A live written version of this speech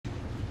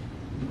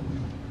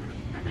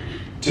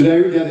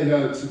Today we gather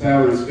here to pay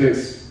our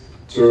respects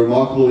to a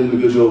remarkable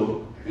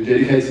individual who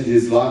dedicated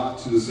his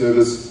life to the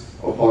service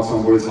of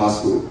Parktown Boys High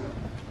School.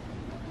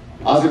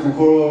 Isaac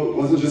Makoro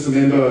wasn't just a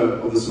member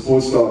of the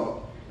support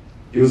staff,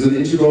 he was an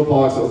integral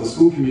part of the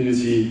school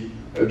community,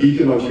 a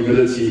beacon of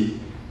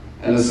humility,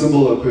 and a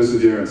symbol of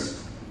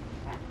perseverance.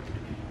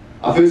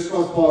 I first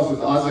crossed paths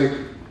with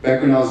Isaac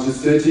back when I was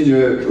just a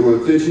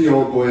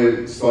 13-year-old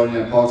boy starting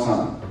at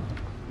Parktown,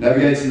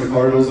 navigating the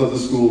corridors of the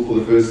school for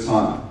the first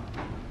time.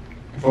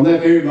 From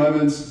that very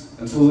moment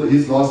until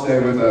his last day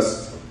with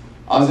us,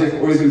 Isaac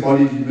always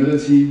embodied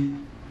humility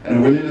and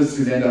a willingness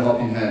to lend a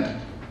helping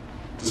hand.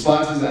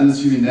 Despite his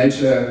unassuming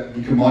nature,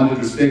 he commanded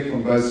respect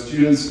from both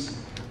students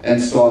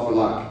and staff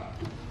alike.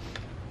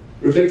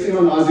 Reflecting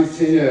on Isaac's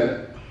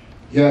tenure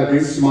here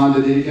brings to mind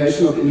the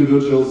dedication of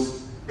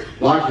individuals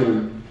like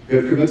him who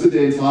have committed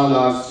their entire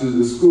lives to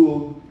the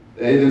school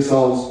they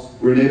themselves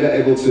were never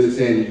able to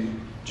attend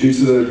due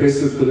to the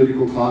oppressive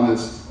political climate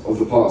of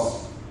the past.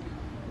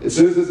 It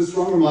serves as a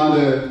strong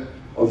reminder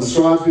of the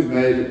strides we've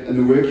made and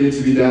the work yet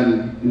to be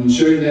done in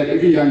ensuring that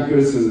every young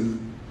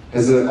person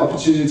has an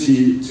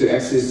opportunity to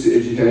access to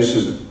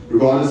education,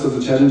 regardless of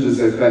the challenges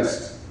they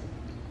face.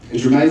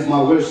 It remains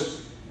my wish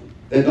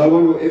that no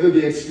one will ever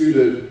be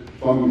excluded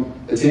from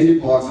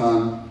attending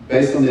Parktown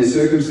based on their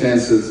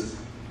circumstances,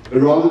 but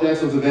rather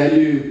that of the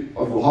value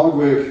of hard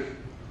work,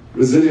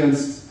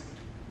 resilience,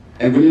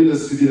 and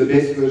willingness to be the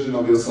best version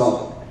of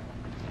yourself.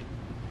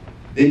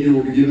 Then you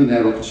will be given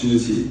that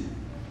opportunity.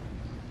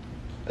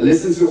 A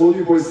lesson to all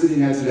you boys sitting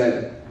here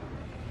today: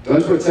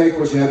 don't take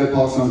what you have at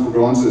Parktown for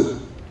granted.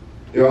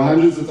 There are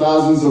hundreds of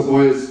thousands of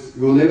boys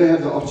who will never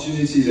have the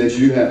opportunity that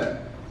you have,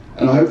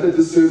 and I hope that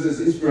this serves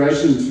as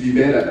inspiration to be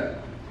better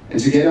and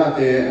to get out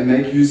there and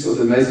make use of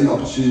the amazing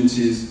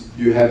opportunities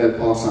you have at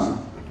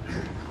Parktown.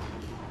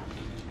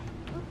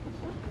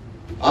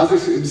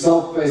 Isaac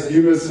himself faced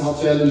numerous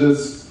health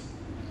challenges,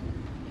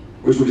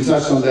 which will be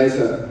touched on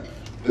later,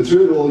 but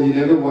through it all, he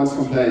never once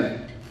complained.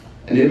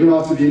 And even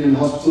after being in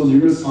hospital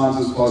numerous times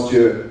this past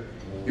year,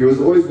 he was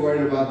always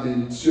worried about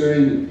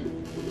ensuring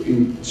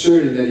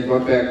that he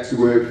got back to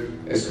work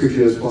as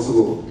quickly as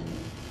possible.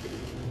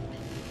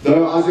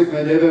 Though Isaac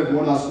may never have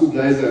worn our school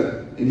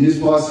blazer, in his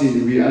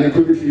passing we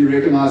unequivocally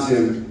recognize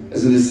him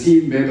as an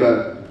esteemed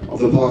member of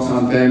the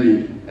Parktown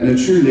family and a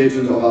true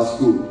legend of our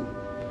school.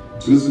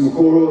 To Mr.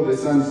 Makoro, their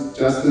sons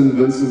Justin,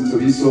 Vincent,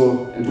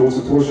 Taviso, and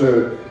daughter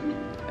Portia,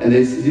 and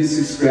his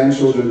 6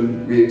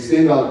 grandchildren, we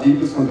extend our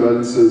deepest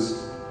condolences,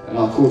 and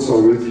our thoughts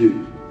are with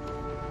you.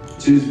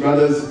 To his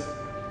brothers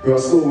who are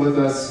still with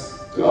us,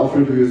 to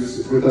Alfred who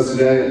is with us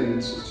today, and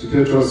to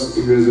Petros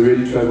who has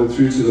already travelled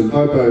through to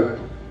Limpopo,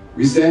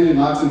 we stand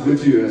united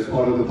with you as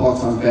part of the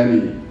Parktown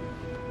family.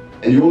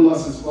 And your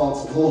loss is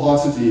felt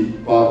wholeheartedly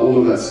by all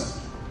of us.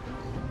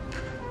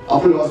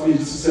 Alfred asked me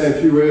just to say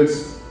a few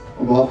words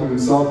on behalf of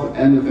himself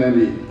and the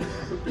family.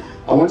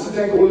 I want to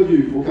thank all of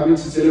you for coming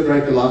to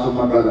celebrate the life of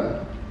my brother.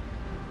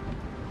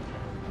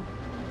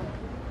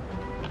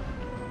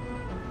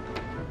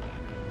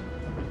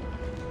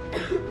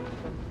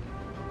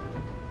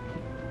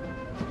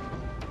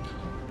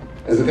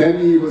 As a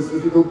family, it was a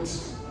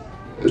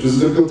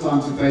difficult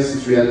time to face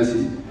this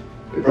reality.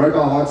 It broke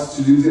our hearts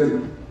to lose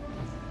him,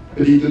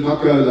 but he did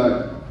not go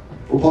alone,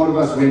 for part of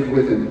us went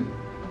with him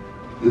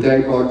the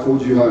day God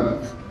called you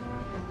home.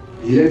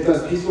 He left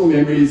us peaceful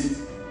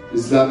memories,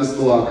 his love is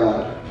still our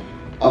guide.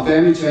 Our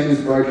family chain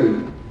is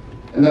broken,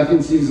 and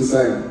nothing seems the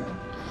same.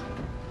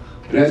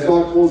 But as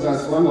God calls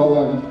us one by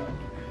one,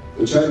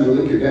 the chain will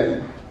link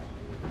again.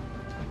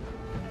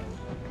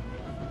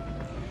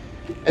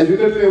 As we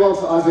bid farewell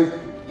to Isaac,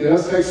 let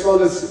us take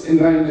solace in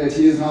knowing that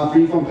he is now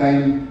free from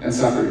pain and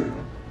suffering.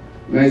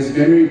 May his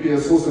memory be a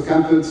source of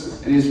comfort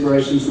and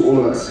inspiration to all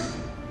of us,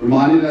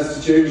 reminding us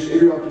to cherish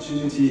every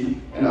opportunity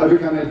and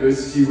overcome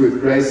adversity with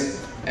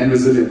grace and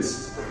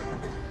resilience.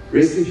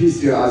 Rest in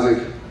peace, dear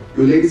Isaac.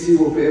 Your legacy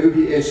will forever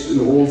be etched in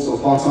the halls of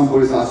Parktown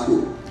Boys High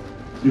School.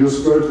 Your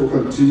spirit will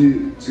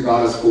continue to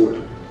guide us forward.